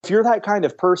you're that kind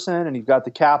of person and you've got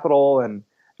the capital and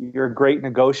you're a great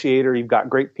negotiator, you've got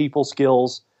great people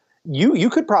skills, you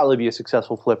could probably be a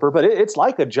successful flipper, but it's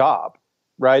like a job,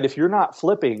 right? If you're not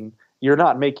flipping, you're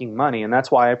not making money. And that's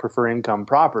why I prefer income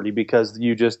property, because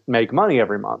you just make money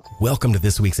every month. Welcome to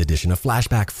this week's edition of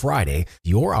Flashback Friday,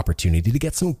 your opportunity to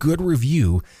get some good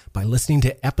review by listening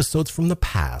to episodes from the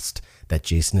past that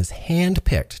Jason has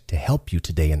handpicked to help you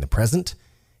today in the present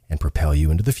and propel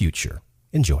you into the future.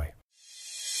 Enjoy.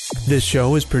 This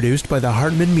show is produced by the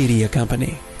Hartman Media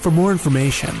Company. For more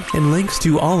information and links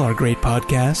to all our great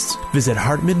podcasts, visit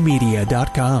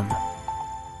hartmanmedia.com.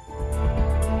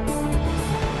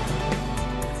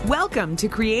 Welcome to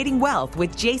Creating Wealth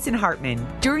with Jason Hartman.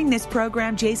 During this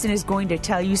program, Jason is going to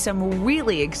tell you some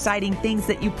really exciting things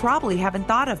that you probably haven't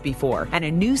thought of before, and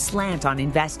a new slant on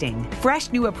investing.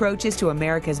 Fresh new approaches to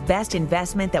America's best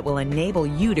investment that will enable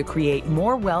you to create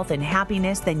more wealth and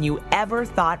happiness than you ever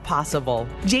thought possible.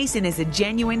 Jason is a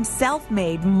genuine,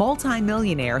 self-made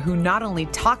multimillionaire who not only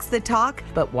talks the talk,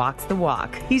 but walks the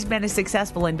walk. He's been a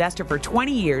successful investor for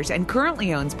 20 years and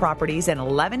currently owns properties in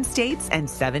 11 states and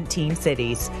 17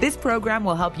 cities. This program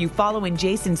will help you follow in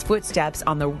Jason's footsteps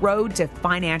on the road to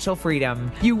financial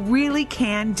freedom. You really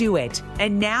can do it.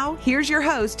 And now, here's your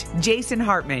host, Jason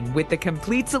Hartman, with the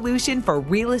complete solution for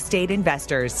real estate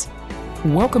investors.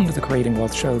 Welcome to the Creating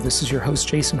Wealth Show. This is your host,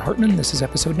 Jason Hartman. This is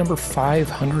episode number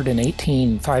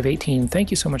 518.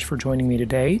 Thank you so much for joining me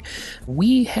today.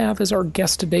 We have as our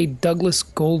guest today Douglas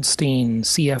Goldstein,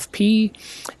 CFP,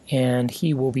 and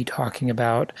he will be talking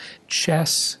about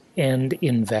chess and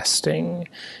investing.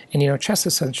 And, chess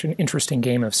is such an interesting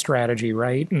game of strategy,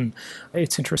 right? And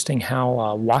it's interesting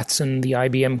how Watson, the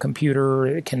IBM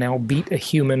computer, can now beat a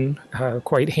human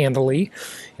quite handily,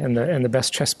 and the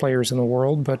best chess players in the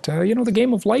world. But, the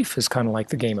game of life is kind of like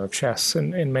the game of chess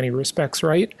in many respects,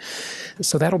 right?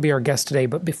 So that'll be our guest today.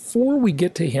 But before we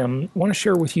get to him, I want to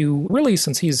share with you, really,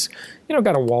 since he's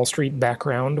got a Wall Street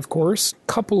background, of course, a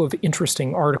couple of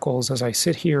interesting articles as I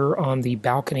sit here on the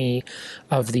balcony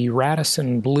of the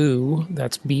Radisson Blu,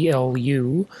 that's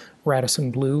BLU, Radisson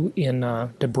Blu in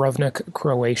Dubrovnik,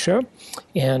 Croatia.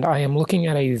 And I am looking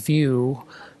at a view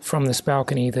from this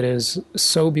balcony that is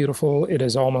so beautiful, it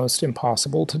is almost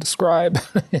impossible to describe.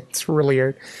 It's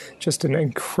really just an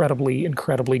incredibly,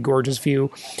 incredibly gorgeous view.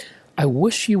 I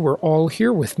wish you were all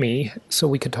here with me so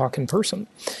we could talk in person.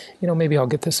 Maybe I'll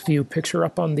get this view picture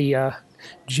up on the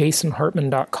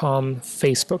jasonhartman.com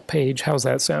Facebook page. How's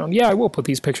that sound? Yeah, I will put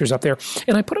these pictures up there.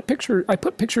 And I put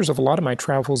pictures of a lot of my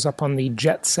travels up on the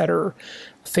Jet Setter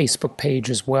Facebook page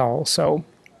as well. So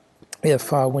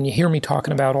if when you hear me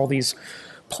talking about all these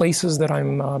places that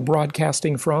I'm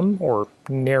broadcasting from, or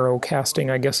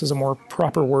narrowcasting, I guess is a more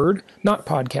proper word, not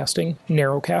podcasting,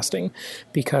 narrowcasting,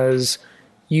 because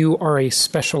you are a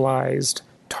specialized,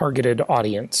 targeted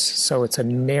audience. So it's a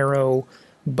narrow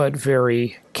but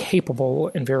very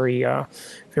capable and very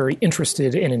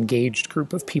interested and engaged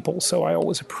group of people. So I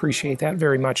always appreciate that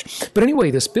very much. But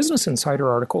anyway, this Business Insider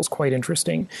article is quite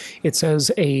interesting. It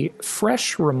says a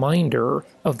fresh reminder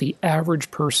of the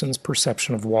average person's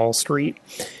perception of Wall Street.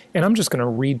 And I'm just going to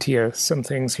read to you some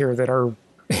things here that are,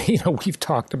 we've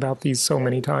talked about these so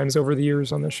many times over the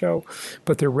years on the show,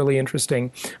 but they're really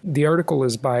interesting. The article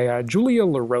is by Julia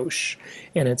LaRoche,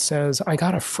 and it says, I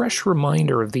got a fresh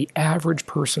reminder of the average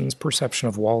person's perception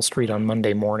of Wall Street on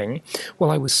Monday morning. While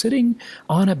I was sitting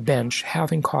on a bench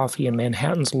having coffee in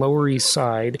Manhattan's Lower East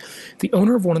Side, the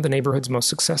owner of one of the neighborhood's most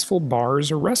successful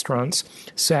bars or restaurants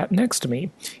sat next to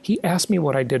me. He asked me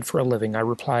what I did for a living. I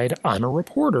replied, I'm a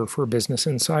reporter for Business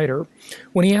Insider.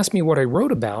 When he asked me what I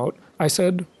wrote about, I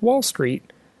said, Wall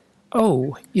Street.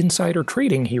 Oh, insider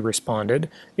trading, he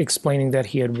responded, explaining that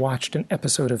he had watched an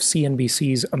episode of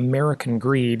CNBC's American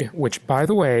Greed, which, by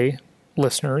the way,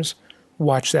 listeners,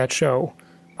 watch that show.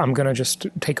 I'm going to just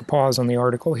take a pause on the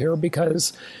article here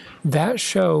because that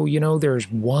show,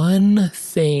 there's one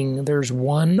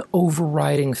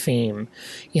overriding theme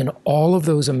in all of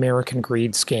those American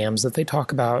Greed scams that they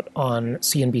talk about on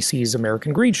CNBC's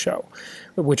American Greed show,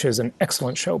 which is an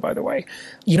excellent show, by the way.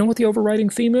 You know what the overriding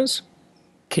theme is?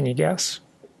 Can you guess?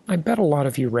 I bet a lot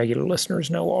of you regular listeners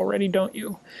know already, don't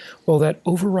you? Well, that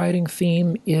overriding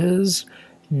theme is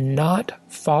not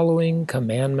following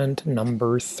commandment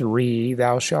number 3,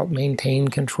 thou shalt maintain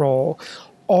control.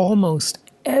 Almost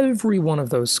every one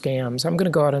of those scams, I'm going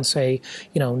to go out and say,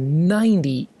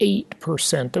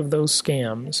 98% of those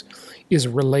scams is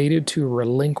related to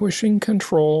relinquishing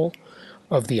control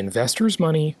of the investor's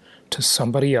money to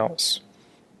somebody else,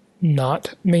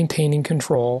 not maintaining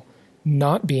control,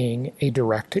 not being a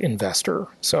direct investor.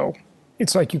 So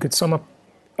it's like you could sum up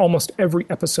almost every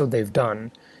episode they've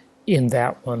done in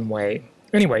that one way.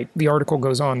 Anyway, the article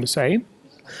goes on to say,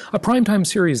 a primetime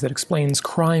series that explains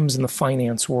crimes in the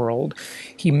finance world.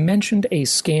 He mentioned a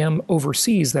scam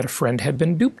overseas that a friend had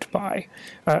been duped by.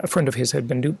 A friend of his had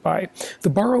been duped by. The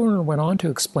bar owner went on to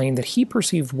explain that he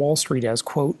perceived Wall Street as,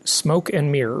 quote, smoke and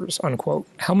mirrors, unquote.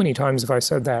 How many times have I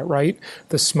said that, right?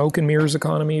 The smoke and mirrors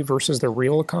economy versus the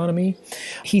real economy.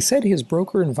 He said his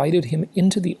broker invited him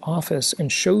into the office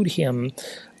and showed him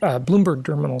Bloomberg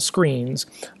terminal screens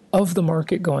of the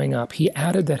market going up. He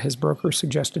added that his broker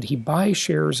suggested he buy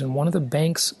shares in one of the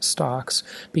bank's stocks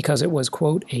because it was,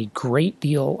 quote, a great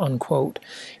deal, unquote,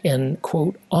 and,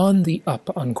 quote, on the up,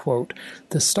 unquote.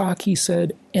 The stock, he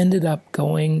said, ended up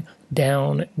going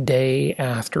down day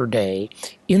after day.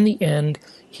 In the end,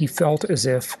 he felt as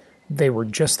if they were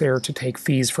just there to take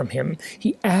fees from him.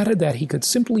 He added that he could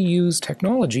simply use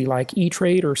technology like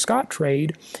E-Trade or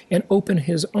Scottrade and open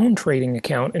his own trading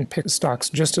account and pick stocks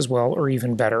just as well or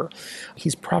even better.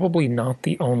 He's probably not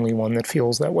the only one that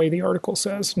feels that way, the article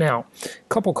says. Now, a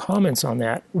couple comments on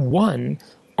that. One,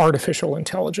 artificial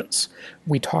intelligence.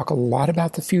 We talk a lot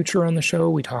about the future on the show.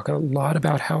 We talk a lot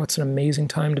about how it's an amazing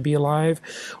time to be alive.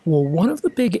 Well, one of the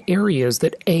big areas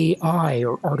that AI,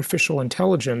 or artificial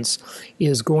intelligence,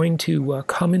 is going to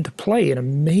come into play in a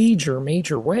major,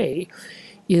 major way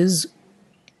is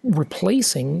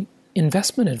replacing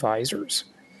investment advisors.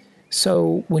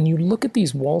 So when you look at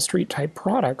these Wall Street type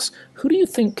products, who do you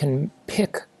think can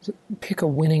pick a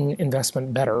winning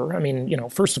investment better? I mean,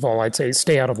 first of all, I'd say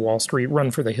stay out of Wall Street,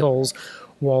 run for the hills.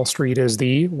 Wall Street is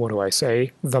the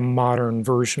modern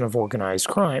version of organized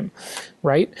crime,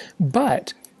 right?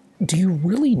 But do you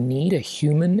really need a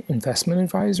human investment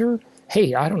advisor?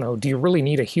 Hey, I don't know, do you really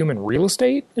need a human real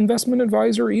estate investment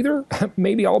advisor either?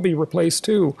 Maybe I'll be replaced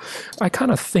too. I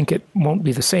kind of think it won't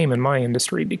be the same in my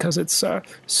industry because it's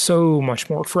so much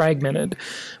more fragmented.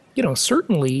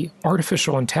 Certainly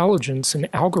artificial intelligence and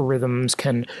algorithms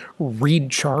can read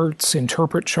charts,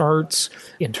 interpret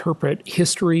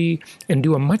history, and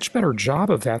do a much better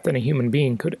job of that than a human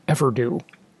being could ever do.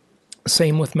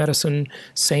 Same with medicine,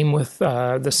 same with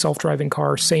the self-driving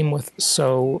car, same with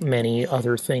so many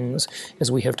other things,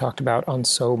 as we have talked about on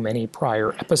so many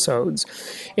prior episodes.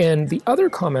 And the other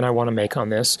comment I want to make on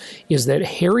this is that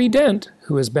Harry Dent,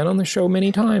 who has been on the show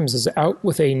many times, is out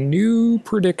with a new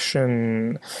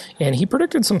prediction. And he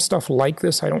predicted some stuff like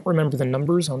this. I don't remember the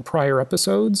numbers on prior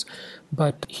episodes,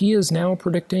 but he is now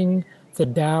predicting the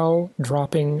Dow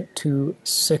dropping to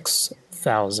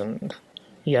 6,000.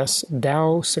 Yes,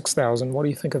 Dow 6,000. What do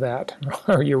you think of that?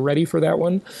 Are you ready for that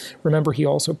one? Remember, he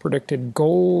also predicted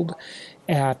gold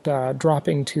at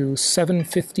dropping to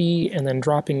 $750 and then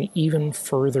dropping even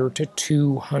further to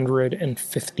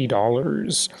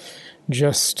 $250.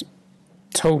 Just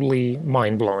totally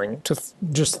mind-blowing to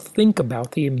just think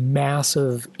about the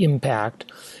massive impact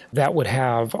that would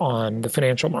have on the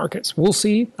financial markets. We'll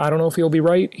see. I don't know if he'll be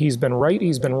right. He's been right.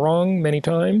 He's been wrong many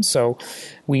times. So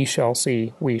we shall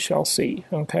see. We shall see.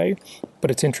 Okay?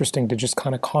 But it's interesting to just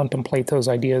kind of contemplate those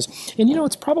ideas. And,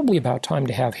 it's probably about time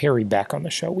to have Harry back on the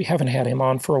show. We haven't had him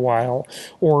on for a while,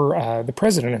 or the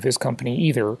president of his company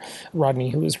either, Rodney,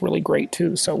 who is really great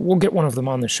too. So we'll get one of them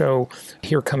on the show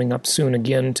here coming up soon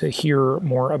again to hear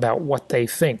more about what they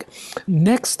think.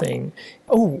 Next thing,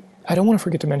 I don't want to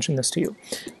forget to mention this to you.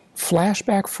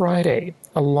 Flashback Friday.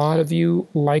 A lot of you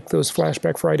like those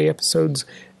Flashback Friday episodes.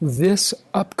 This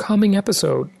upcoming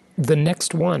episode, the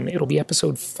next one, it'll be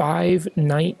episode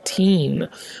 519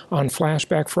 on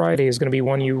Flashback Friday, is going to be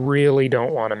one you really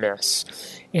don't want to miss.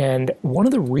 And one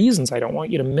of the reasons I don't want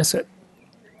you to miss it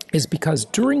is because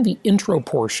during the intro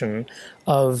portion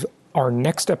of our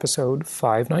next episode,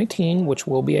 519, which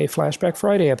will be a Flashback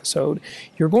Friday episode,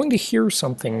 you're going to hear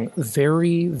something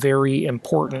very, very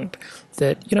important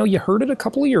that, you heard it a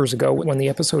couple of years ago when the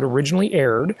episode originally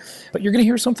aired, but you're going to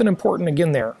hear something important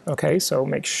again there, okay? So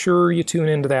make sure you tune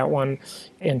into that one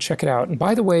and check it out. And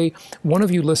by the way, one of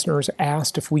you listeners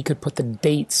asked if we could put the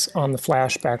dates on the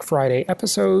Flashback Friday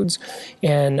episodes,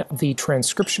 and the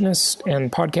transcriptionists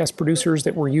and podcast producers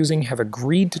that we're using have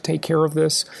agreed to take care of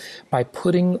this by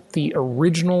putting the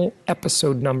original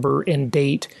episode number and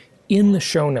date in the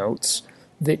show notes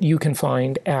that you can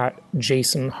find at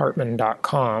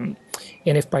jasonhartman.com.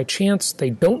 And if by chance they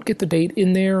don't get the date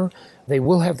in there, they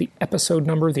will have the episode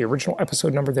number, the original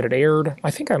episode number that it aired.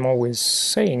 I think I'm always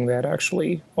saying that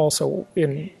actually also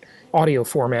in audio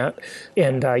format.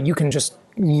 And you can just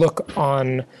look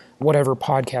on whatever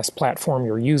podcast platform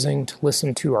you're using to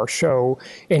listen to our show,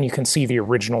 and you can see the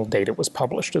original date it was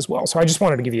published as well. So I just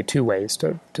wanted to give you two ways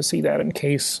to see that in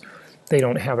case they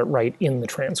don't have it right in the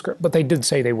transcript, but they did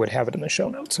say they would have it in the show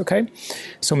notes, okay?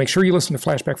 So make sure you listen to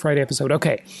Flashback Friday episode.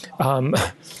 Okay,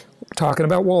 talking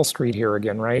about Wall Street here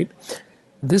again, right?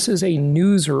 This is a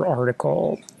Newser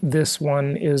article. This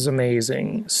one is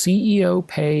amazing. CEO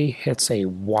pay hits a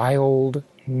wild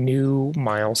new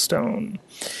milestone.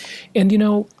 And,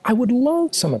 I would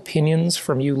love some opinions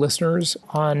from you listeners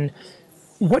on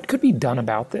what could be done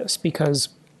about this, because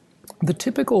the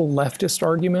typical leftist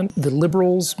argument, the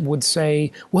liberals would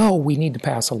say, well, we need to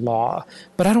pass a law.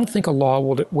 But I don't think a law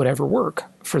would ever work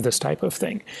for this type of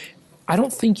thing. I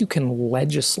don't think you can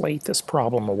legislate this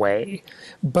problem away,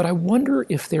 but I wonder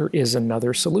if there is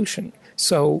another solution.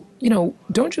 So,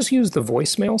 don't just use the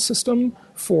voicemail system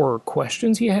for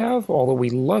questions you have, although we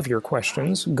love your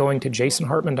questions. Going to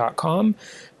jasonhartman.com,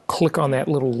 click on that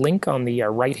little link on the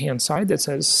right-hand side that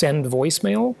says send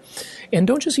voicemail, and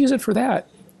don't just use it for that.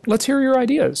 Let's hear your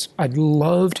ideas. I'd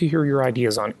love to hear your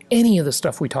ideas on any of the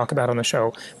stuff we talk about on the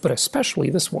show, but especially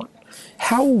this one.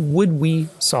 How would we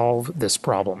solve this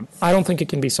problem? I don't think it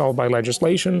can be solved by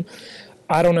legislation.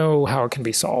 I don't know how it can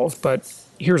be solved, but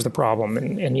here's the problem.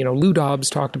 And Lou Dobbs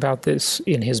talked about this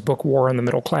in his book War on the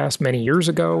Middle Class many years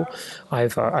ago.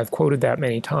 I've quoted that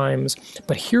many times.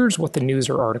 But here's what the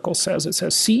Newser article says. It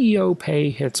says, CEO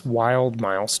pay hits wild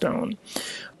milestone.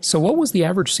 So what was the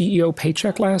average CEO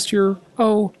paycheck last year?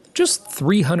 Oh, just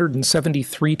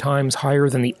 373 times higher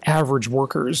than the average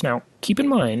workers. Now, keep in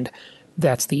mind,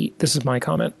 this is my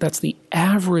comment, that's the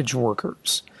average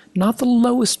workers, not the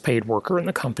lowest paid worker in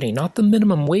the company, not the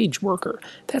minimum wage worker.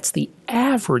 That's the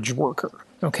average worker,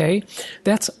 okay?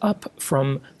 That's up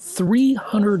from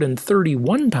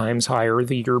 331 times higher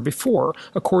the year before,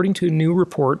 according to a new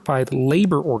report by the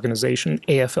labor organization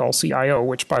AFL-CIO,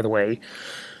 which, by the way,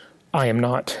 I am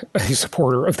not a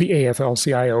supporter of the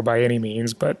AFL-CIO by any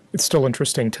means, but it's still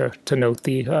interesting to note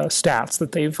the stats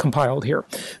that they've compiled here.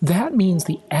 That means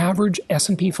the average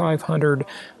S&P 500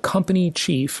 company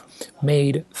chief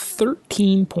made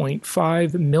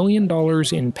 $13.5 million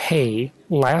in pay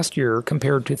last year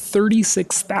compared to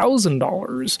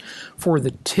 $36,000 for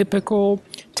the typical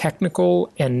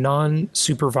technical and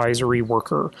non-supervisory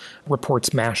worker,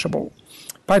 reports Mashable.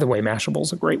 By the way, Mashable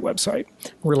is a great website.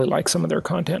 Really like some of their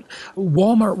content.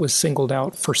 Walmart was singled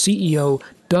out for CEO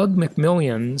Doug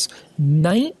McMillion's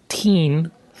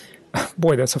 19...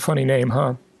 Boy, that's a funny name,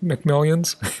 huh?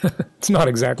 McMillions. It's not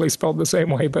exactly spelled the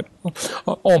same way, but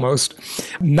almost.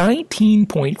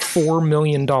 $19.4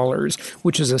 million,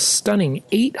 which is a stunning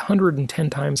 810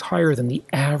 times higher than the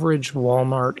average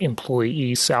Walmart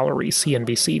employee salary,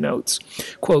 CNBC notes.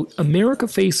 Quote, America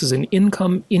faces an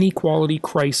income inequality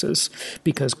crisis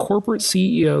because corporate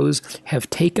CEOs have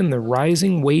taken the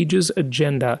rising wages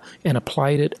agenda and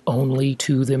applied it only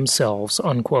to themselves,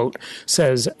 unquote,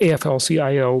 says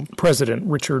AFL-CIO President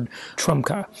Richard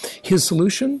Trumka. His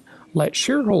solution? Let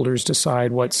shareholders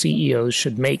decide what CEOs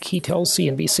should make, he tells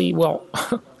CNBC. Well,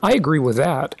 I agree with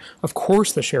that. Of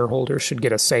course the shareholders should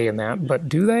get a say in that, but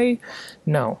do they?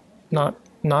 No, not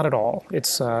at all.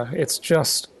 It's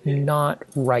just not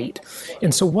right.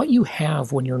 And so what you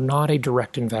have when you're not a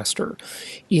direct investor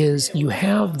is you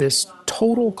have this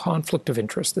total conflict of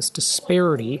interest, this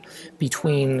disparity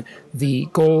between the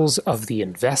goals of the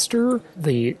investor,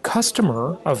 the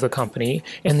customer of the company,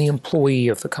 and the employee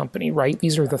of the company, right?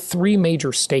 These are the three major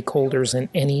stakeholders in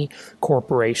any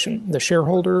corporation: the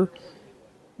shareholder,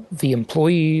 the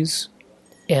employees,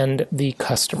 and the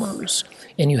customers.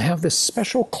 And you have this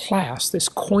special class, this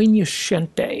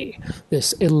cognoscente,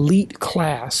 this elite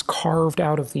class carved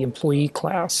out of the employee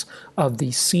class of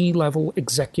the C-level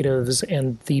executives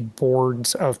and the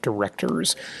boards of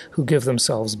directors who give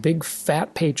themselves big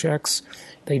fat paychecks.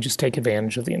 They just take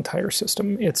advantage of the entire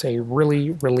system. It's a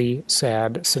really, really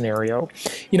sad scenario.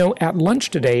 At lunch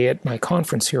today at my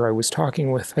conference here, I was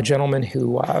talking with a gentleman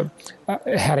who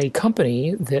had a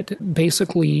company that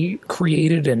basically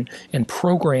created and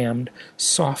programmed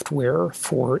software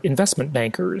for investment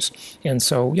bankers. And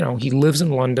so, he lives in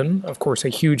London, of course, a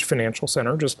huge financial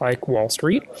center, just like Wall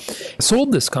Street,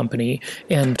 sold this company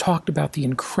and talked about the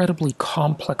incredibly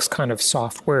complex kind of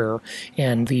software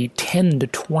and the 10 to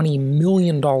 $20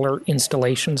 million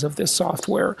installations of this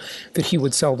software that he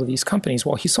would sell to these companies.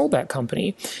 Well, he sold that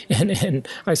company, and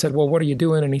I said, well, what are you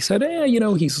doing? And he said,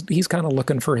 he's kind of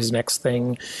looking for his next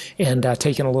thing and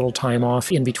taking a little time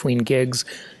off in between gigs.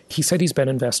 He said he's been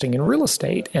investing in real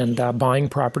estate and buying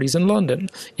properties in London.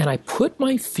 And I put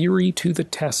my theory to the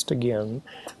test again,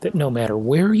 that no matter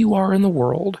where you are in the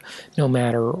world, no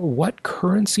matter what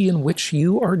currency in which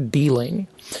you are dealing,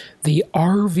 the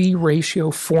RV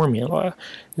ratio formula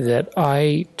that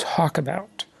I talk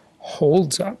about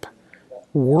holds up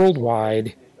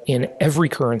worldwide in every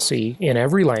currency, in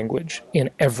every language, in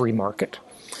every market.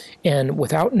 And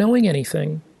without knowing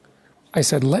anything, I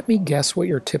said, let me guess what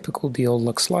your typical deal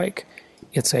looks like.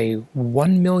 It's a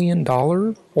 $1 million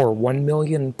or £1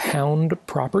 million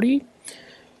property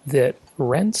that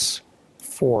rents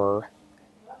for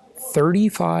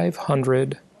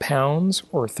 £3,500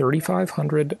 or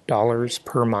 $3,500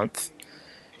 per month.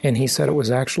 And he said it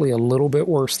was actually a little bit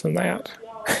worse than that.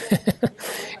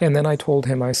 And then I told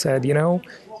him, I said,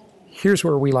 here's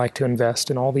where we like to invest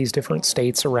in all these different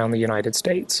states around the United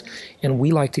States. And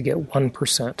we like to get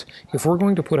 1%. If we're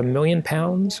going to put £1 million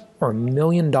or $1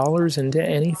 million into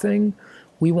anything,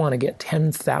 we want to get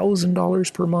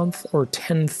 $10,000 per month or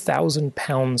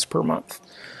 £10,000 per month.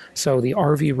 So the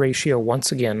RV ratio,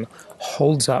 once again,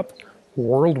 holds up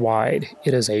worldwide.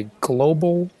 It is a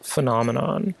global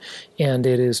phenomenon, and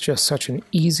it is just such an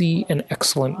easy and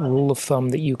excellent rule of thumb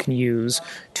that you can use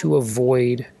to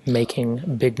avoid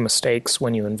making big mistakes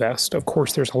when you invest. Of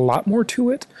course, there's a lot more to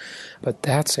it, but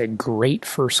that's a great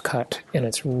first cut, and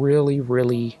it's really,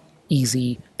 really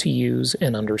easy to use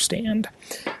and understand.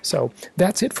 So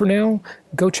that's it for now.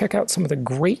 Go check out some of the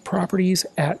great properties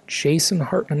at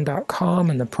jasonhartman.com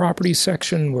in the properties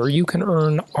section, where you can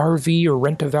earn RV or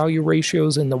rent-to-value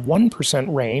ratios in the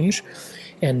 1% range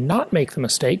and not make the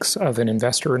mistakes of an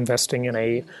investor investing in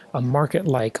a market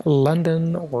like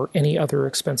London or any other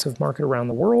expensive market around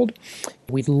the world.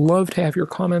 We'd love to have your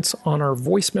comments on our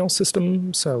voicemail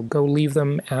system, so go leave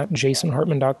them at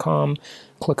jasonhartman.com.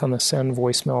 Click on the send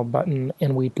voicemail button,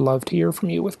 and we'd love to hear from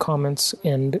you with comments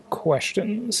and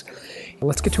questions.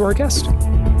 Let's get to our guest.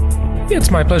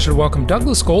 It's my pleasure to welcome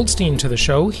Douglas Goldstein to the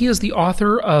show. He is the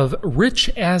author of Rich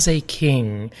as a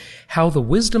King, How the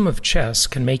Wisdom of Chess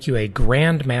Can Make You a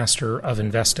Grand Master of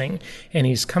Investing. And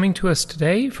he's coming to us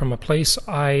today from a place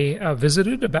I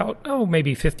visited about,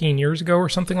 maybe 15 years ago or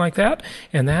something like that,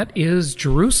 and that is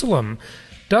Jerusalem.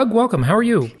 Doug, welcome. How are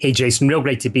you? Hey, Jason. Real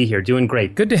great to be here. Doing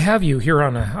great. Good to have you here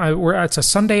on it's a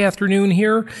Sunday afternoon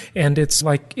here, and it's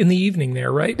like in the evening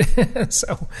there, right?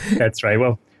 So that's right.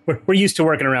 Well, we're used to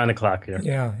working around the clock here.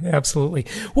 Yeah, absolutely.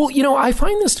 Well, I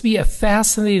find this to be a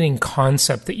fascinating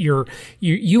concept that you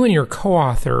and your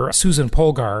co-author, Susan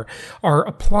Polgar, are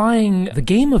applying the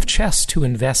game of chess to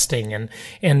investing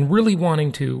and really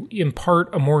wanting to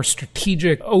impart a more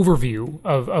strategic overview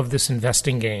of this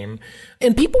investing game.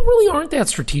 And people really aren't that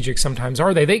strategic sometimes,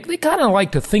 are they? They kind of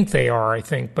like to think they are, I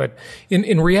think, but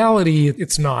in reality,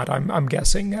 it's not, I'm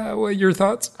guessing. What are your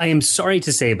thoughts? I am sorry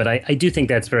to say, but I do think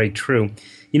that's very true.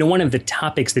 One of the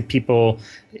topics that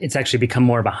it's actually become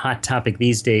more of a hot topic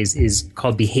these days is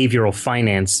called behavioral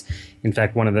finance. In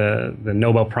fact, one of the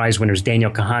Nobel Prize winners,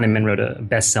 Daniel Kahneman, wrote a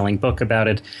best-selling book about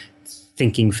it,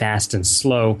 Thinking Fast and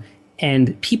Slow.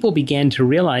 And people began to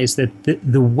realize that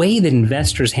the way that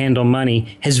investors handle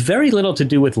money has very little to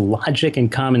do with logic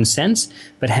and common sense,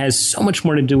 but has so much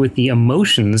more to do with the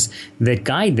emotions that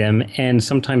guide them and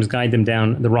sometimes guide them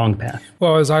down the wrong path.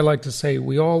 Well, as I like to say,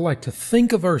 we all like to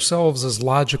think of ourselves as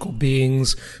logical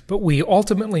beings, but we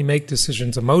ultimately make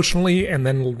decisions emotionally and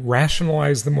then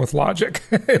rationalize them with logic.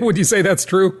 Would you say that's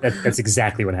true? That's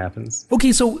exactly what happens.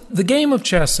 Okay, so the game of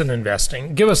chess and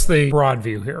investing, give us the broad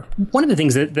view here. One of the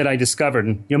things that I discovered,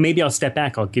 and maybe I'll step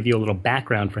back, I'll give you a little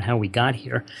background for how we got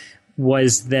here,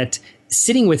 was that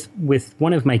sitting with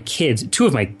one of my kids, two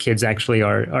of my kids actually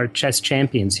are chess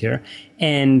champions here,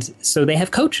 and so they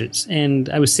have coaches, and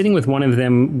I was sitting with one of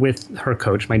them with her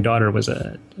coach. My daughter was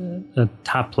a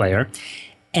top player,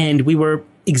 and we were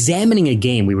examining a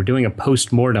game. We were doing a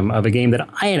post-mortem of a game that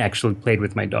I had actually played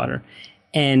with my daughter,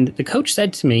 and the coach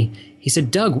said to me, he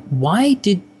said, "Doug, why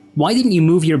didn't you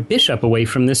move your bishop away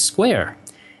from this square?"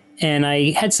 And I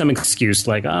had some excuse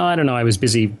like, I don't know, I was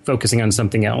busy focusing on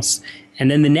something else. And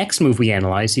then the next move we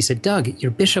analyzed, he said, "Doug, your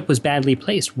bishop was badly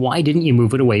placed. Why didn't you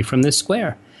move it away from this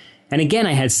square?" And again,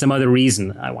 I had some other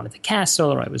reason. I wanted the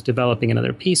castle, or I was developing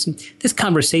another piece. And this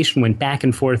conversation went back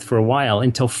and forth for a while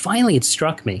until finally it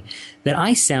struck me that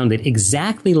I sounded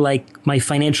exactly like my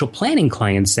financial planning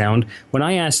clients sound when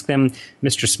I ask them,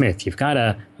 "Mr. Smith, you've got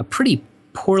a pretty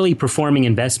poorly performing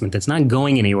investment that's not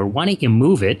going anywhere. Why don't you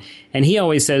move it?" And he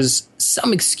always says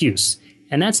some excuse.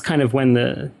 And that's kind of when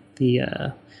the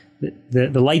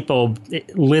light bulb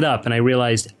lit up, and I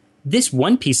realized this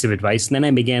one piece of advice, and then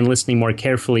I began listening more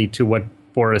carefully to what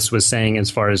Boris was saying as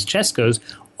far as chess goes.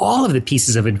 All of the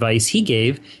pieces of advice he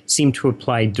gave seemed to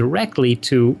apply directly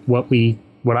to what we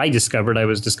what I discovered I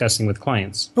was discussing with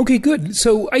clients. Okay, good.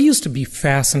 So I used to be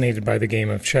fascinated by the game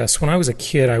of chess. When I was a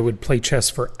kid, I would play chess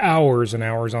for hours and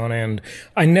hours on end.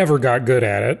 I never got good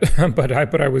at it,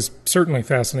 but I was certainly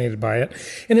fascinated by it.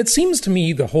 And it seems to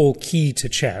me the whole key to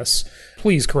chess,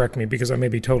 please correct me because I may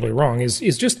be totally wrong, is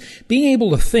just being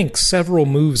able to think several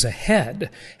moves ahead,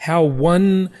 how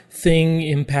one thing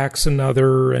impacts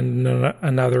another and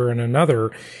another and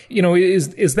another. You know,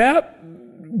 is that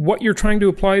what you're trying to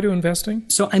apply to investing?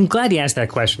 So I'm glad you asked that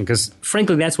question because,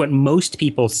 frankly, that's what most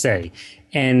people say.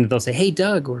 And they'll say, hey,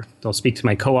 Doug, or they'll speak to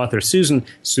my co-author, Susan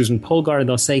Polgar.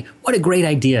 They'll say, what a great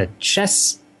idea.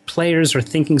 Chess players are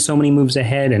thinking so many moves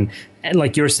ahead. And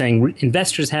like you're saying,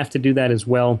 investors have to do that as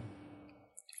well.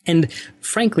 And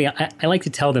frankly, I like to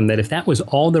tell them that if that was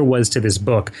all there was to this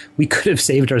book, we could have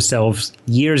saved ourselves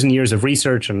years and years of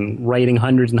research and writing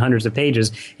hundreds and hundreds of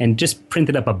pages and just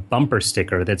printed up a bumper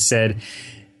sticker that said,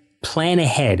 plan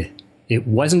ahead. It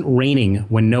wasn't raining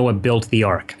when Noah built the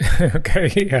ark.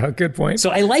 Okay, yeah, good point. So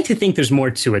I like to think there's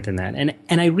more to it than that.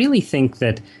 And I really think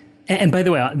that, and by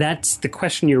the way, that's the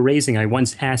question you're raising. I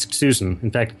once asked Susan.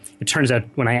 In fact, it turns out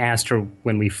when I asked her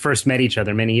when we first met each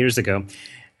other many years ago,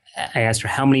 I asked her,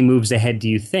 how many moves ahead do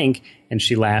you think? And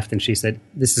she laughed and she said,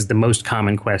 this is the most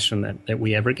common question that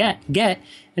we ever get.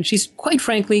 And she's quite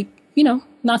frankly,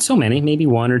 not so many, maybe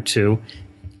one or two.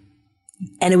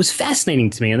 And it was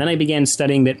fascinating to me. And then I began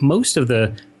studying that most of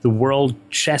the world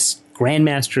chess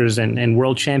grandmasters and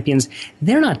world champions,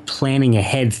 they're not planning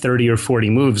ahead 30 or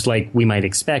 40 moves like we might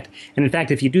expect. And in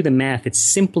fact, if you do the math, it's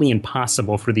simply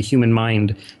impossible for the human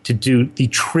mind to do the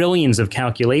trillions of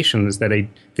calculations that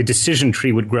the decision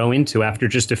tree would grow into after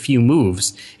just a few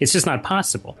moves. It's just not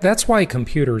possible. That's why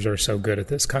computers are so good at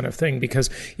this kind of thing, because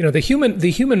the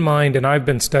human mind, and I've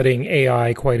been studying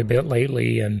AI quite a bit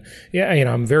lately, and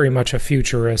I'm very much a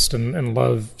futurist and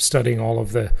love studying all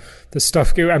of the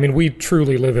stuff. I mean, we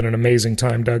truly live in an amazing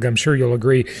time, Doug. I'm sure you'll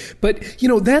agree. But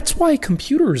that's why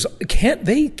computers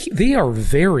they are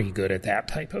very good at that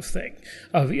type of thing,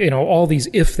 of all these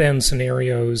if-then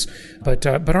scenarios. But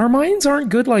our minds aren't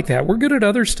good like that. We're good at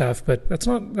other stuff, but that's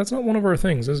not one of our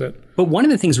things, is it? But one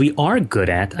of the things we are good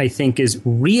at, I think, is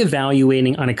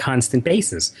reevaluating on a constant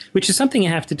basis, which is something you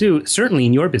have to do, certainly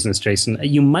in your business, Jason.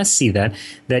 You must see that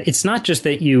it's not just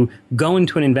that you go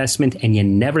into an investment and you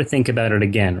never think about it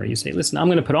again, or you say, listen, I'm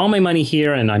going to put all my money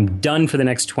here and I'm done for the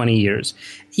next 20 years.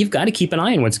 You've got to keep an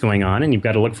eye on what's going on, and you've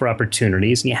got to look for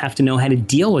opportunities, and you have to know how to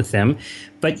deal with them.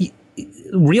 But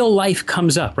real life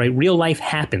comes up, right? Real life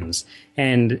happens.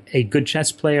 And a good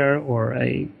chess player or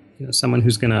someone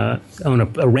who's going to own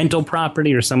a rental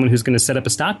property or someone who's going to set up a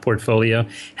stock portfolio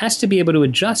has to be able to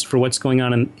adjust for what's going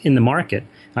on in the market.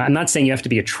 I'm not saying you have to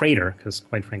be a trader, because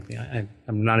quite frankly, I'm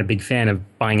not a big fan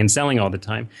of buying and selling all the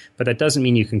time. But that doesn't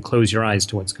mean you can close your eyes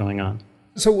to what's going on.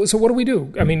 So what do we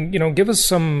do? I mean, give us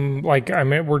some,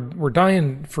 we're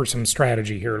dying for some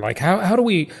strategy here. Like, how do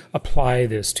we apply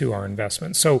this to our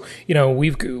investments? So,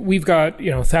 we've got,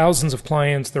 thousands of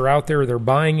clients. They're out there. They're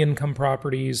buying income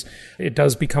properties. It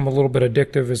does become a little bit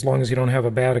addictive as long as you don't have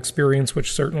a bad experience,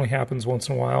 which certainly happens once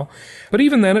in a while. But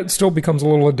even then, it still becomes a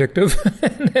little addictive,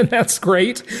 and that's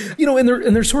great.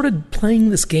 And they're sort of playing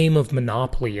this game of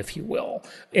Monopoly, if you will,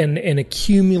 and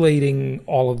accumulating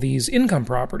all of these income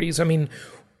properties. I mean,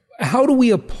 how do we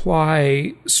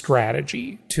apply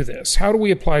strategy to this? How do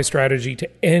we apply strategy to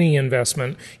any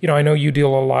investment? I know you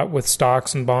deal a lot with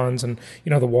stocks and bonds and,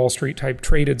 the Wall Street type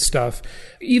traded stuff.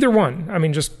 Either one. I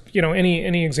mean, just,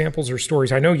 any examples or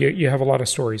stories. I know you have a lot of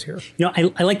stories here.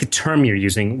 I like the term you're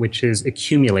using, which is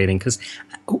accumulating, because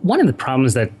one of the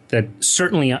problems that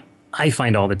certainly I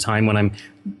find all the time when I'm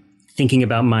thinking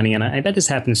about money, and I bet this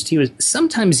happens to you, is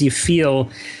sometimes you feel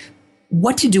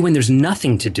what to do when there's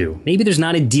nothing to do. Maybe there's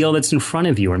not a deal that's in front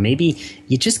of you, or maybe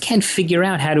you just can't figure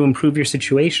out how to improve your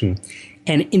situation.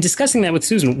 And in discussing that with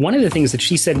Susan, one of the things that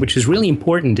she said, which is really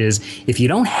important, is if you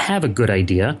don't have a good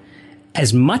idea,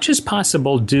 as much as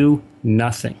possible, do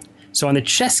nothing. So in the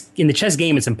chess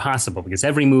game, it's impossible, because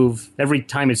every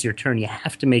time it's your turn, you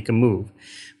have to make a move.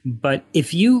 But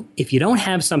if you don't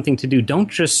have something to do, don't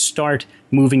just start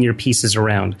moving your pieces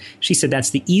around. She said that's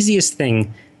the easiest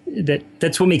thing.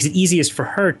 That's what makes it easiest for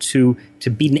her to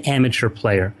beat an amateur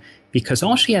player, because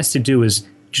all she has to do is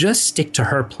just stick to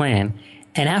her plan.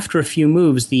 And after a few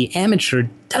moves, the amateur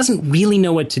doesn't really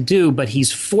know what to do, but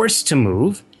he's forced to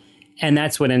move. And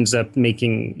that's what ends up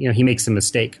making, he makes a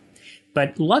mistake.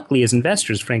 But luckily, as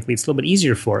investors, frankly, it's a little bit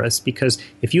easier for us, because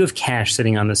if you have cash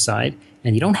sitting on the side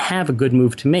and you don't have a good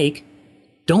move to make,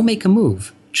 don't make a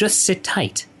move. Just sit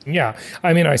tight. Yeah.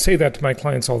 I mean, I say that to my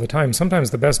clients all the time.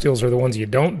 Sometimes the best deals are the ones you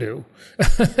don't do.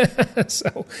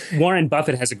 So Warren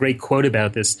Buffett has a great quote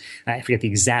about this. I forget the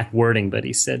exact wording, but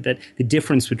he said that the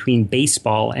difference between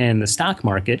baseball and the stock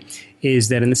market is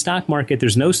that in the stock market,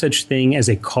 there's no such thing as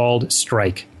a called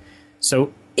strike.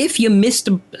 So if you missed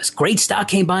a great stock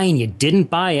came by and you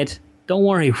didn't buy it, don't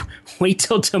worry. Wait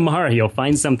till tomorrow. You'll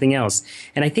find something else.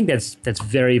 And I think that's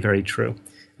very, very true.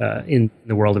 In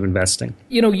the world of investing.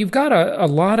 You know, you've got a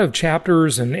lot of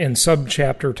chapters and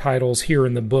sub-chapter titles here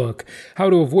in the book.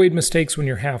 How to avoid mistakes when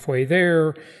you're halfway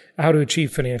there, how to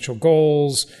achieve financial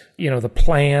goals, you know, the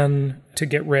plan to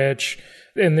get rich.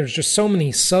 And there's just so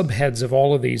many subheads of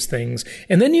all of these things.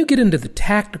 And then you get into the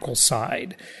tactical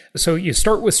side. So you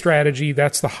start with strategy,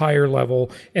 that's the higher level,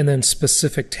 and then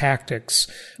specific tactics.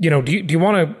 You know, do you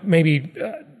want to maybe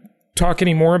talk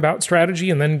any more about strategy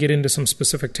and then get into some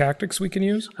specific tactics we can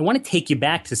use? I want to take you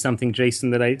back to something,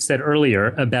 Jason, that I said earlier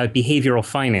about behavioral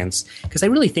finance, because I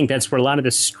really think that's where a lot of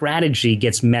the strategy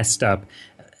gets messed up.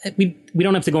 We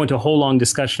don't have to go into a whole long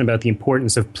discussion about the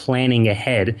importance of planning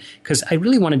ahead, because I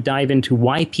really want to dive into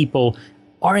why people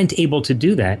aren't able to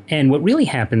do that. And what really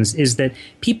happens is that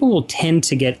people will tend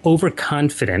to get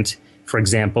overconfident, for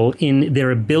example, in their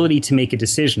ability to make a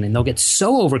decision. And they'll get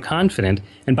so overconfident,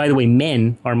 and by the way,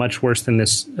 men are much worse than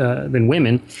this than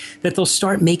women, that they'll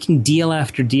start making deal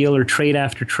after deal or trade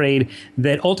after trade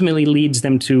that ultimately leads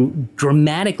them to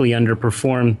dramatically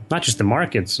underperform, not just the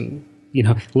markets, and, you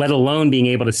know, let alone being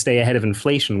able to stay ahead of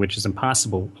inflation, which is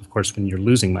impossible, of course, when you're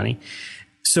losing money.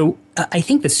 So I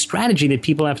think the strategy that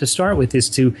people have to start with is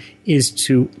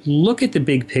to look at the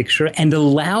big picture and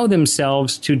allow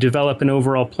themselves to develop an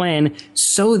overall plan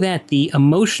so that the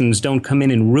emotions don't come in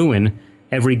and ruin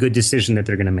every good decision that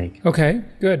they're going to make. Okay,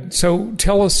 good. So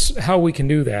tell us how we can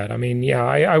do that. I mean, yeah,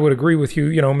 I would agree with you.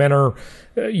 You know, men are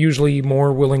usually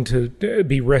more willing to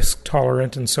be risk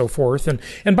tolerant and so forth.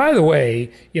 And by the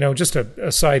way, you know, just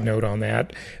a side note on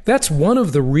that, that's one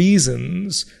of the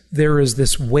reasons there is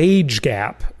this wage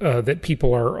gap that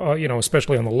people are, you know,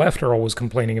 especially on the left, are always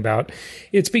complaining about.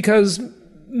 It's because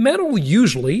men will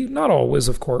usually, not always,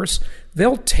 of course,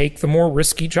 they'll take the more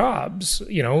risky jobs,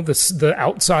 you know, the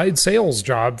outside sales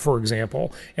job, for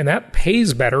example, and that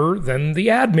pays better than the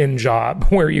admin job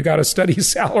where you got a steady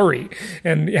salary.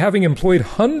 And having employed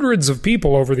hundreds of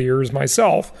people over the years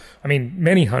myself, I mean,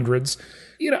 many hundreds,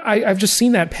 you know, I've just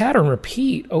seen that pattern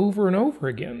repeat over and over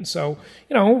again. So,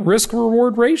 you know,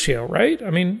 risk-reward ratio, right?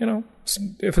 I mean, you know,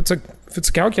 if it's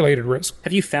a calculated risk.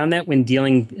 Have you found that when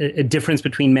dealing a difference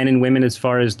between men and women as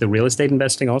far as the real estate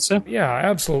investing also? Yeah,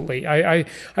 absolutely. I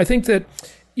think that,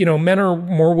 you know, men are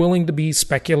more willing to be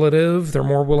speculative. They're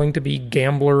more willing to be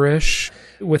gamblerish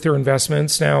with their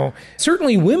investments. Now,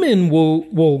 certainly women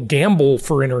will gamble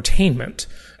for entertainment.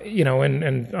 You know, and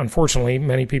unfortunately,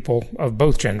 many people of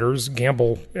both genders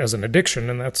gamble as an addiction,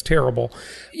 and that's terrible.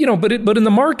 You know, but in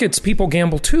the markets, people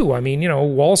gamble too. I mean, you know,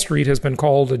 Wall Street has been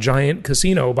called a giant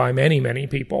casino by many, many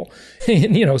people.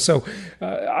 And, you know, so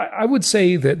I would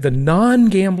say that the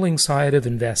non-gambling side of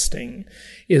investing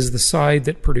is the side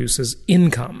that produces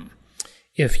income.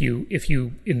 If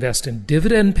you invest in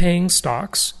dividend-paying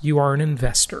stocks, you are an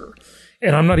investor.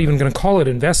 And I'm not even going to call it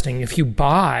investing. If you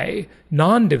buy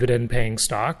non-dividend paying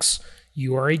stocks,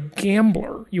 you are a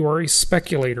gambler. You are a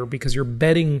speculator because you're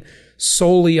betting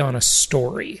solely on a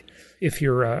story. If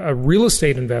you're a real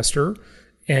estate investor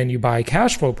and you buy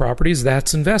cash flow properties,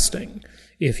 that's investing.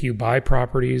 If you buy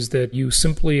properties that you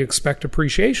simply expect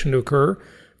appreciation to occur,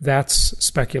 that's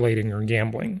speculating or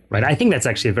gambling. Right. I think that's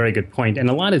actually a very good point. And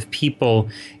a lot of people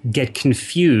get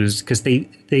confused because they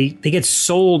get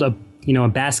sold a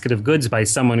basket of goods by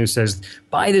someone who says,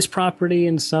 buy this property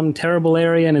in some terrible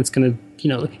area and it's going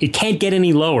to, it can't get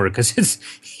any lower because it's,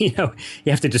 you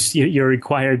have to just, you're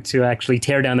required to actually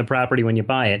tear down the property when you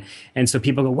buy it. And so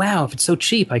people go, wow, if it's so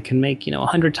cheap, I can make,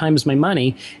 100 times my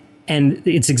money. And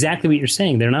it's exactly what you're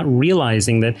saying. They're not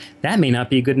realizing that may not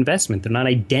be a good investment. They're not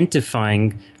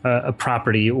identifying a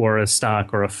property or a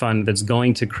stock or a fund that's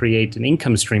going to create an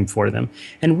income stream for them.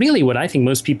 And really what I think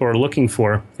most people are looking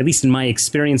for, at least in my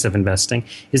experience of investing,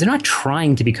 is they're not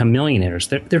trying to become millionaires.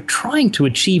 They're trying to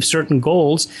achieve certain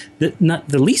goals, not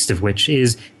the least of which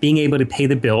is being able to pay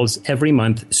the bills every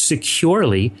month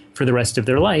securely for the rest of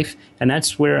their life. And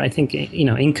that's where I think,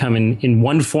 income in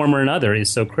one form or another is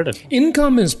so critical.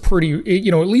 Income is pretty,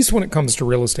 at least when it comes to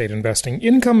real estate investing,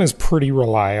 income is pretty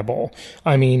reliable.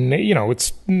 I mean,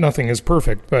 it's nothing is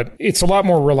perfect, but it's a lot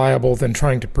more reliable than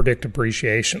trying to predict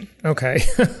appreciation. Okay.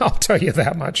 I'll tell you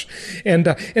that much.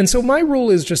 And so my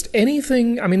rule is just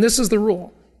anything, this is the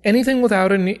rule. Anything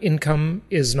without an income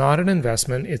is not an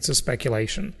investment. It's a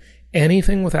speculation.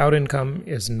 Anything without income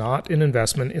is not an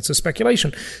investment. It's a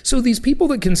speculation. So these people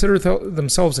that consider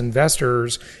themselves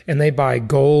investors and they buy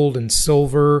gold and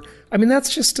silver, I mean,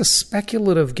 that's just a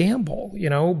speculative gamble.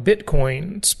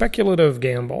 Bitcoin, speculative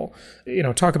gamble.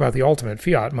 Talk about the ultimate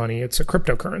fiat money. It's a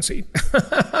cryptocurrency.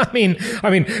 I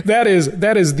mean, that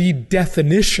is the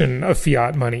definition of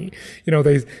fiat money.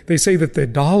 They say that the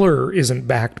dollar isn't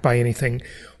backed by anything.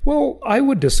 Well, I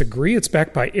would disagree. It's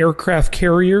backed by aircraft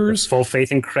carriers. Full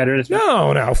faith and credit.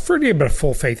 No, forget about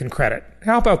full faith and credit.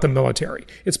 How about the military?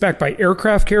 It's backed by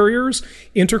aircraft carriers,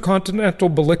 intercontinental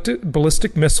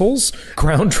ballistic missiles,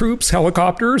 ground troops,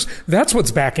 helicopters. That's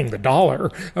what's backing the dollar,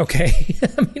 okay?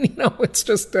 It's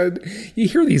just, you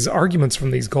hear these arguments from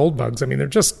these gold bugs.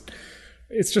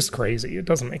 It's just crazy. It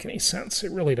doesn't make any sense.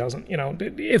 It really doesn't.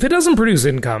 If it doesn't produce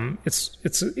income, it's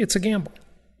a gamble.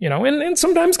 And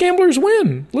sometimes gamblers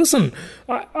win. Listen,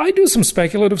 I do some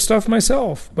speculative stuff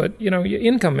myself, but,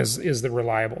 income is the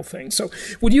reliable thing. So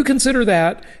would you consider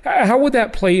that? How would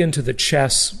that play into the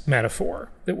chess metaphor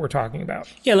that we're talking about?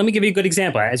 Yeah, let me give you a good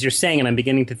example. As you're saying, and I'm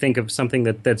beginning to think of something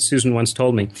that Susan once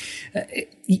told me.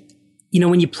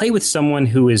 When you play with someone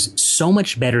who is so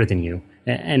much better than you,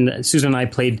 and Susan and I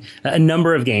played a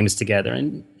number of games together,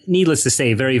 and needless to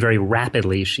say, very, very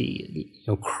rapidly, she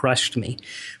crushed me.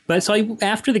 But so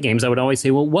after the games, I would always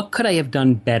say, well, what could I have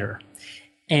done better?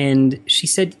 And she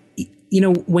said,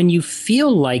 when you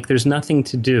feel like there's nothing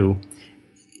to do,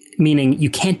 meaning you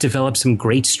can't develop some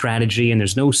great strategy and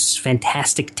there's no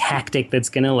fantastic tactic that's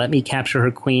going to let me capture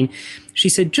her queen, she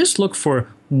said, just look for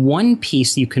one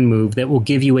piece you can move that will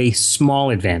give you a small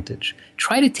advantage.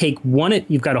 Try to take one.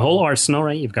 You've got a whole arsenal,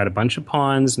 right? You've got a bunch of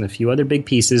pawns and a few other big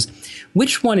pieces.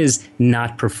 Which one is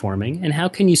not performing? And how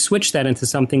can you switch that into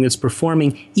something that's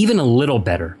performing even a little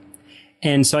better?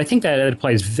 And so I think that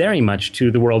applies very much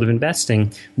to the world of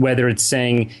investing, whether it's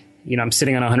saying, I'm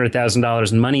sitting on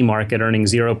 $100,000 in money market earning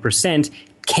 0%.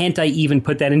 Can't I even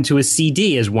put that into a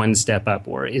CD as one step up?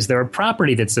 Or is there a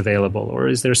property that's available? Or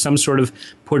is there some sort of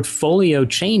portfolio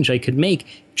change I could make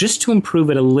just to improve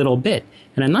it a little bit?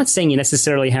 And I'm not saying you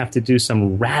necessarily have to do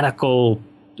some radical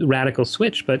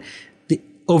switch, but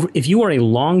if you are a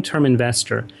long-term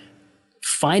investor,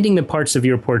 finding the parts of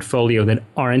your portfolio that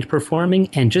aren't performing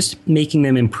and just making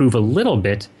them improve a little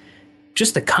bit,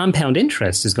 just the compound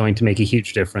interest is going to make a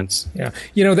huge difference. Yeah.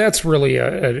 That's really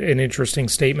an interesting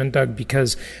statement, Doug,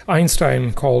 because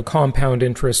Einstein called compound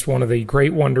interest one of the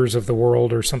great wonders of the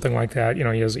world or something like that. He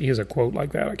has a quote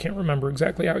like that. I can't remember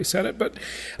exactly how he said it, but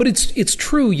it's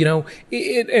true,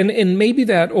 and maybe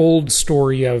that old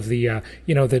story of the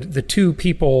two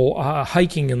people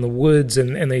hiking in the woods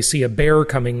and they see a bear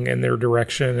coming in their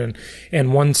direction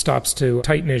and one stops to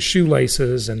tighten his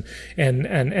shoelaces and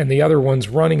the other one's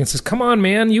running and says, "Come on,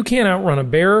 man, you can't outrun a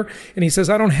bear." And he says,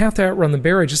 "I don't have to outrun the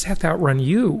bear. I just have to outrun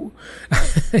you."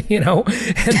 And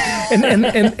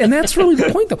that's really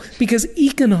the point, though, because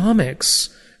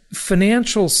economics,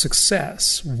 financial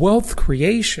success, wealth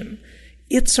creation,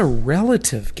 it's a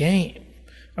relative game.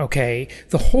 Okay,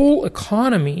 the whole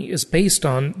economy is based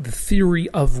on the theory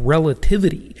of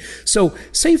relativity. So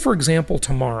say, for example,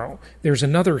 tomorrow there's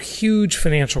another huge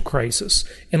financial crisis,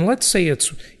 and let's say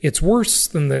it's worse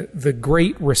than the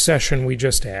Great Recession we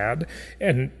just had,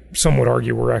 and some would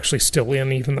argue we're actually still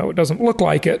in, even though it doesn't look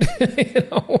like it.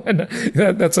 And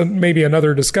that's maybe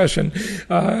another discussion.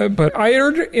 But I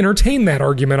entertain that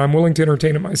argument. I'm willing to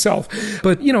entertain it myself.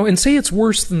 But, and say it's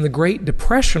worse than the Great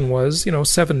Depression was,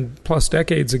 7+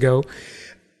 decades ago.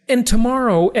 And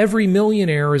tomorrow, every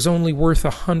millionaire is only worth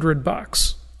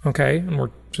 $100. Okay, and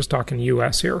we're just talking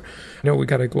U.S. here. I know we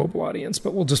got a global audience,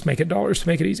 but we'll just make it dollars to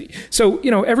make it easy. So,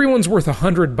 everyone's worth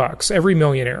 $100, every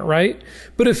millionaire, right?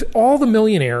 But if all the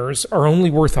millionaires are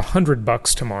only worth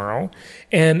 $100 tomorrow,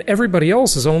 and everybody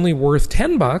else is only worth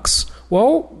 $10,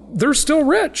 well, they're still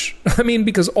rich.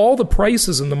 Because all the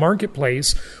prices in the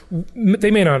marketplace,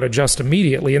 they may not adjust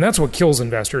immediately. And that's what kills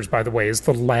investors, by the way, is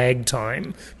the lag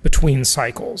time between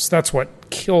cycles. That's what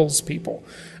kills people.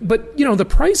 But, the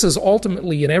prices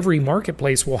ultimately in every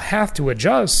marketplace will have to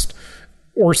adjust,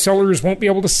 or sellers won't be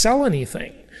able to sell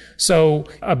anything. So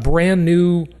a brand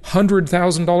new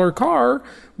 $100,000 car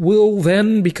will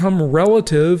then become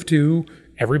relative to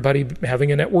everybody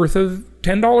having a net worth of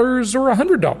 $10 or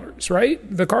 $100,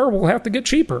 right? The car will have to get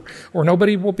cheaper or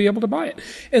nobody will be able to buy it.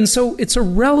 And so it's a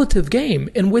relative game.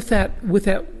 And with that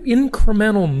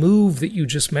incremental move that you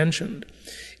just mentioned,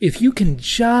 if you can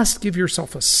just give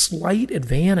yourself a slight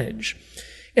advantage,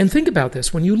 and think about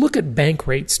this, when you look at bank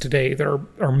rates today that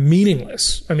are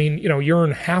meaningless, you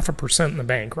earn 0.5% in the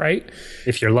bank, right?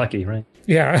 If you're lucky, right?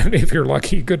 Yeah, if you're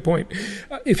lucky, good point.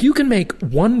 If you can make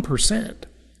 1%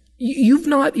 you've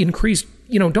not increased,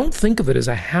 don't think of it as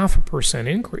a 0.5%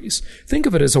 increase. Think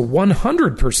of it as a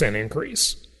 100%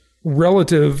 increase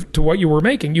relative to what you were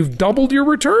making. You've doubled your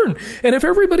return. And if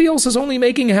everybody else is only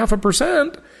making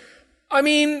 0.5%, I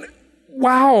mean,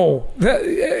 wow.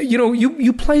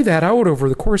 You play that out over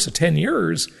the course of 10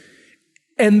 years,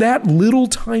 and that little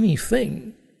tiny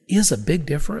thing is a big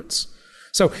difference.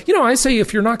 So, I say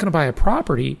if you're not going to buy a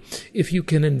property, if you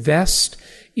can invest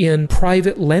in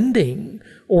private lending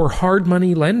or hard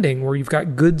money lending where you've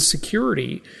got good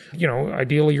security,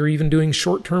 ideally you're even doing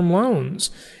short-term loans,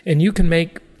 and you can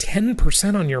make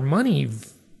 10% on your money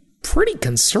pretty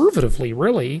conservatively,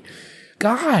 really.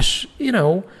 Gosh,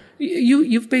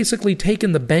 you've basically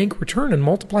taken the bank return and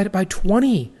multiplied it by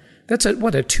 20. That's a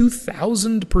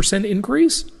 2,000%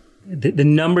 increase? The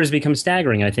numbers become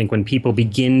staggering, I think, when people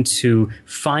begin to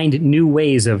find new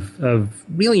ways of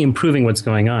really improving what's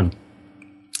going on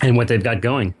and what they've got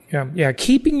going. Yeah.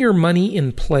 Keeping your money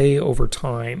in play over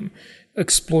time,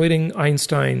 exploiting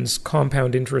Einstein's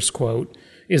compound interest quote,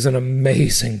 is an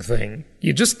amazing thing.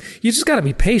 You just got to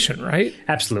be patient, right?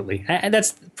 Absolutely. And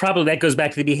that goes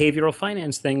back to the behavioral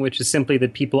finance thing, which is simply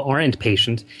that people aren't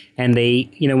patient. And they,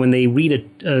 when they read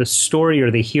a story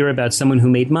or they hear about someone who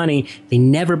made money, they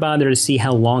never bother to see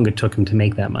how long it took them to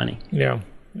make that money. Yeah,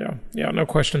 no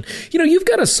question. You've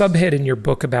got a subhead in your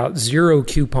book about zero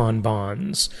coupon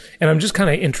bonds, and I'm just kind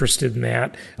of interested in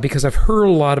that because I've heard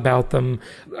a lot about them.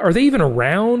 Are they even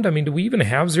around? I mean, do we even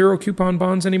have zero coupon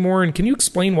bonds anymore? And can you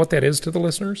explain what that is to the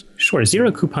listeners? Sure.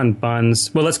 Zero coupon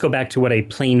bonds. Well, let's go back to what a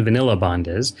plain vanilla bond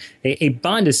is. A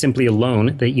bond is simply a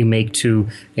loan that you make to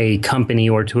a company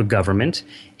or to a government,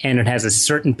 and it has a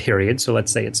certain period. So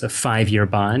let's say it's a 5-year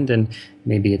bond, and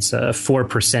maybe it's a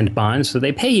 4% bond. So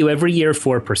they pay you every year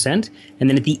 4%. And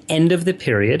then at the end of the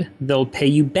period, they'll pay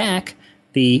you back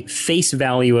the face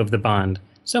value of the bond.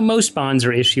 So most bonds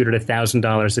are issued at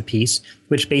 $1,000 a piece,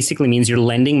 which basically means you're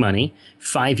lending money.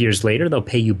 5 years later, they'll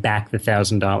pay you back the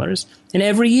 $1,000. And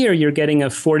every year you're getting a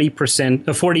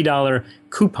 $40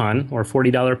 coupon or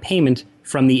 $40 payment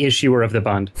from the issuer of the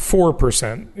bond.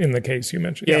 4% in the case you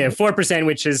mentioned. Yeah, 4%,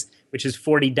 which is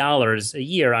 $40 a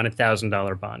year on a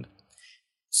 $1,000 bond.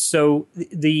 So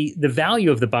the value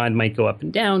of the bond might go up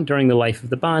and down during the life of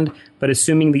the bond, but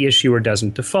assuming the issuer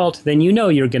doesn't default, then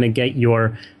you're going to get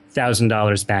your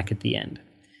 $1,000 back at the end.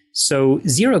 So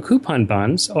zero coupon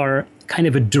bonds are kind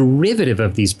of a derivative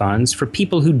of these bonds for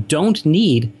people who don't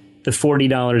need the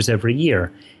 $40 every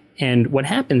year. And what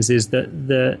happens is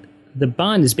the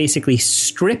bond is basically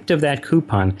stripped of that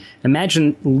coupon.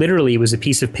 Imagine literally it was a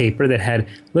piece of paper that had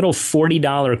little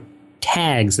 $40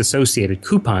 tags associated,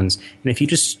 coupons. And if you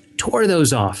just tore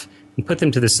those off and put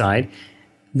them to the side,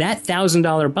 that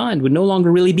 $1,000 bond would no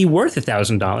longer really be worth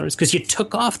 $1,000 because you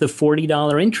took off the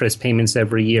 $40 interest payments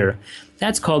every year.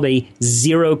 That's called a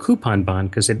zero coupon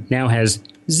bond because it now has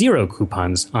zero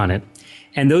coupons on it.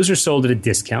 And those are sold at a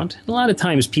discount. A lot of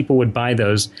times people would buy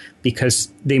those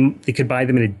because they could buy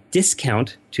them at a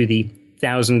discount to the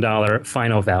 $1,000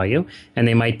 final value. And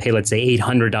they might pay, let's say,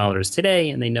 $800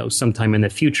 today, and they know sometime in the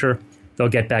future they'll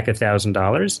get back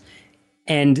 $1,000.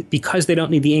 And because they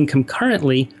don't need the income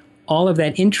currently, all of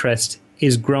that interest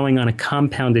is growing on a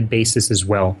compounded basis as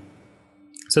well.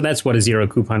 So that's what a zero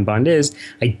coupon bond is.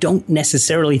 I don't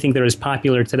necessarily think they're as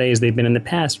popular today as they've been in the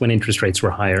past when interest rates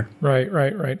were higher.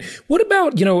 Right. What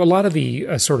about, a lot of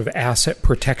the sort of asset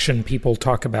protection people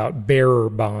talk about bearer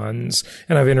bonds,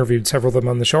 and I've interviewed several of them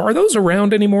on the show. Are those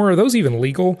around anymore? Are those even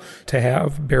legal to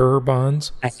have, bearer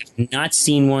bonds? I have not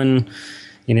seen one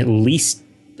in at least,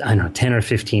 10 or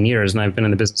 15 years, and I've been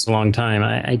in the business a long time.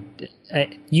 I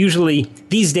usually,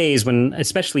 these days, when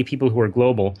especially people who are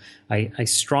global, I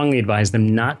strongly advise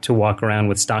them not to walk around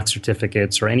with stock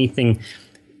certificates or anything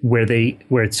where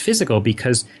it's physical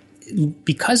because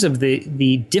of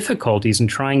the difficulties in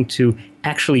trying to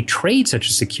actually trade such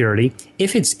a security.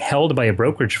 If it's held by a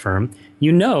brokerage firm,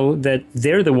 you know that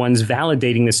they're the ones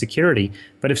validating the security.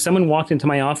 But if someone walked into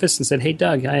my office and said, "Hey,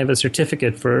 Doug, I have a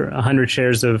certificate for 100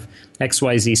 shares of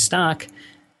XYZ stock,"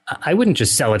 I wouldn't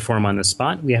just sell it for them on the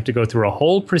spot. We have to go through a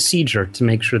whole procedure to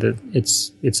make sure that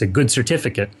it's a good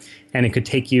certificate. And it could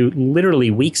take you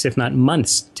literally weeks, if not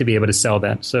months, to be able to sell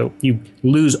that. So you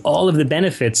lose all of the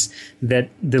benefits that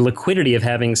the liquidity of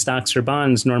having stocks or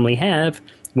bonds normally have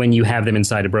when you have them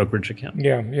inside a brokerage account.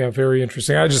 Yeah, very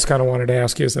interesting. I just kind of wanted to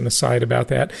ask you as an aside about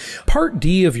that. Part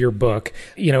D of your book,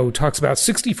 talks about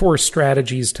 64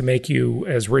 strategies to make you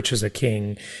as rich as a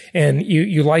king. And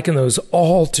you liken those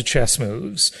all to chess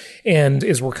moves. And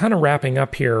as we're kind of wrapping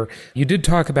up here, you did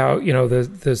talk about,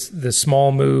 the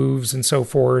small moves and so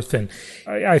forth. And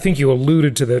I think you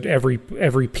alluded to that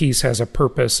every piece has a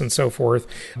purpose and so forth.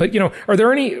 But, are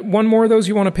there one more of those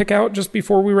you want to pick out just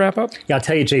before we wrap up? Yeah, I'll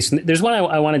tell you, Jason, there's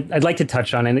one I'd like to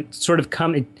touch on, and it sort of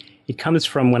it comes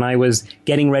from when I was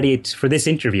getting ready for this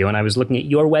interview and I was looking at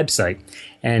your website.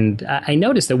 And I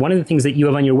noticed that one of the things that you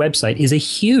have on your website is a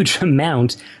huge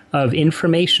amount of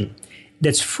information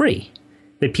that's free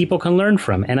that people can learn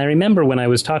from. And I remember when I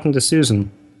was talking to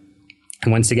Susan,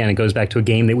 and once again, it goes back to a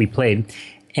game that we played,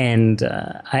 and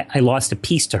I lost a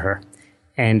piece to her.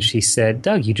 And she said,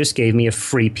 Doug, you just gave me a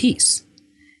free piece.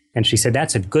 And she said,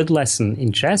 that's a good lesson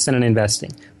in chess and in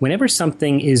investing. Whenever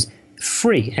something is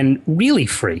free and really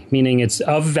free, meaning it's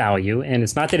of value, and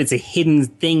it's not that it's a hidden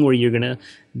thing where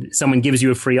someone gives you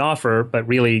a free offer, but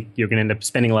really you're going to end up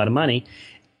spending a lot of money,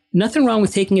 nothing wrong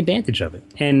with taking advantage of it.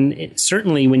 And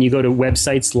certainly when you go to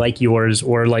websites like yours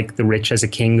or like the Rich as a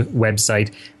King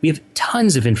website, we have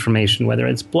tons of information, whether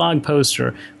it's blog posts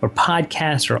or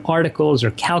podcasts or articles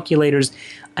or calculators.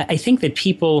 I think that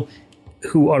people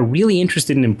who are really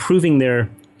interested in improving their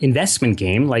investment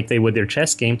game, like they would their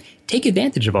chess game, take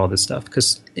advantage of all this stuff,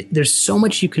 because there's so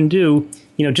much you can do,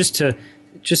 just to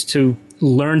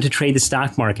learn to trade the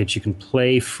stock market. You can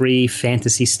play free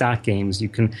fantasy stock games. You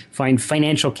can find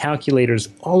financial calculators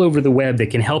all over the web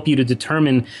that can help you to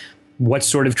determine what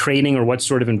sort of trading or what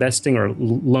sort of investing or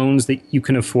loans that you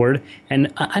can afford.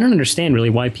 And I don't understand really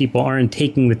why people aren't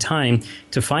taking the time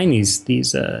to find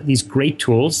these great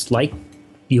tools like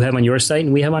you have on your site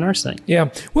and we have on our site. Yeah.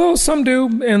 Well, some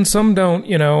do and some don't.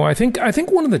 I think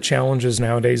one of the challenges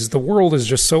nowadays is the world is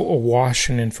just so awash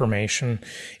in information.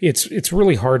 It's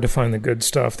really hard to find the good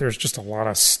stuff. There's just a lot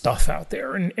of stuff out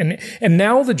there. And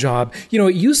now the job,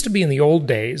 it used to be in the old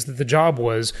days that the job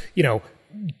was,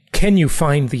 can you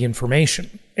find the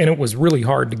information? And it was really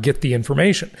hard to get the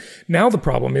information. Now the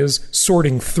problem is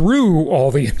sorting through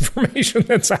all the information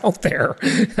that's out there.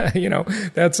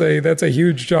 That's a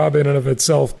huge job in and of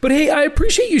itself. But hey, I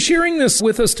appreciate you sharing this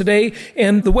with us today.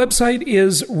 And the website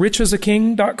is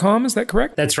richasaking.com. Is that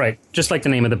correct? That's right. Just like the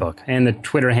name of the book. And the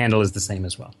Twitter handle is the same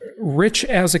as well.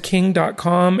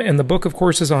 richasaking.com. And the book, of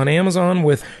course, is on Amazon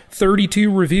with 32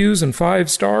 reviews and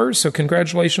 5 stars. So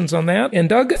congratulations on that. And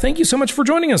Doug, thank you so much for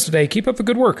joining us today. Keep up the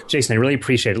good work. Jason, I really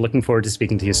appreciate it. Looking forward to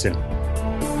speaking to you soon.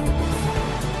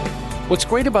 What's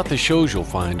great about the shows you'll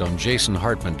find on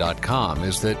jasonhartman.com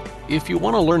is that if you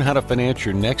want to learn how to finance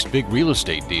your next big real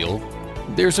estate deal,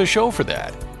 there's a show for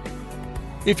that.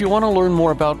 If you want to learn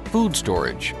more about food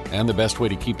storage and the best way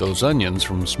to keep those onions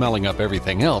from smelling up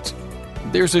everything else,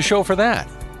 there's a show for that.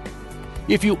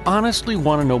 If you honestly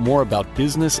want to know more about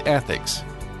business ethics,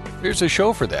 there's a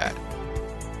show for that.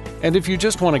 And if you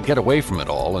just want to get away from it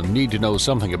all and need to know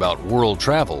something about world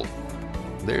travel,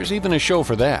 there's even a show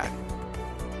for that.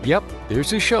 Yep,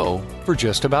 there's a show for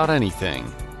just about anything.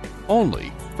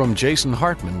 Only from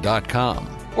jasonhartman.com,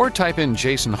 or type in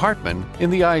Jason Hartman in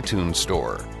the iTunes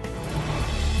store.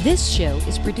 This show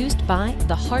is produced by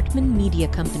the Hartman Media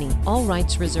Company, all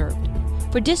rights reserved.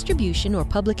 For distribution or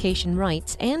publication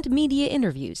rights and media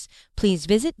interviews, please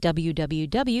visit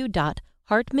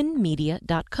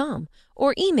www.hartmanmedia.com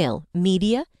or email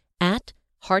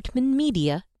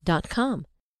media@hartmanmedia.com.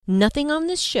 Nothing on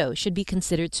this show should be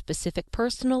considered specific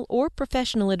personal or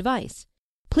professional advice.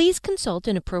 Please consult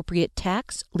an appropriate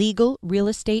tax, legal, real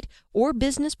estate, or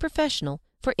business professional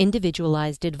for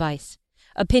individualized advice.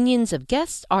 Opinions of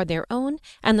guests are their own,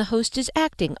 and the host is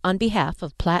acting on behalf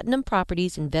of Platinum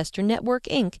Properties Investor Network,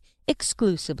 Inc.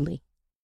 exclusively.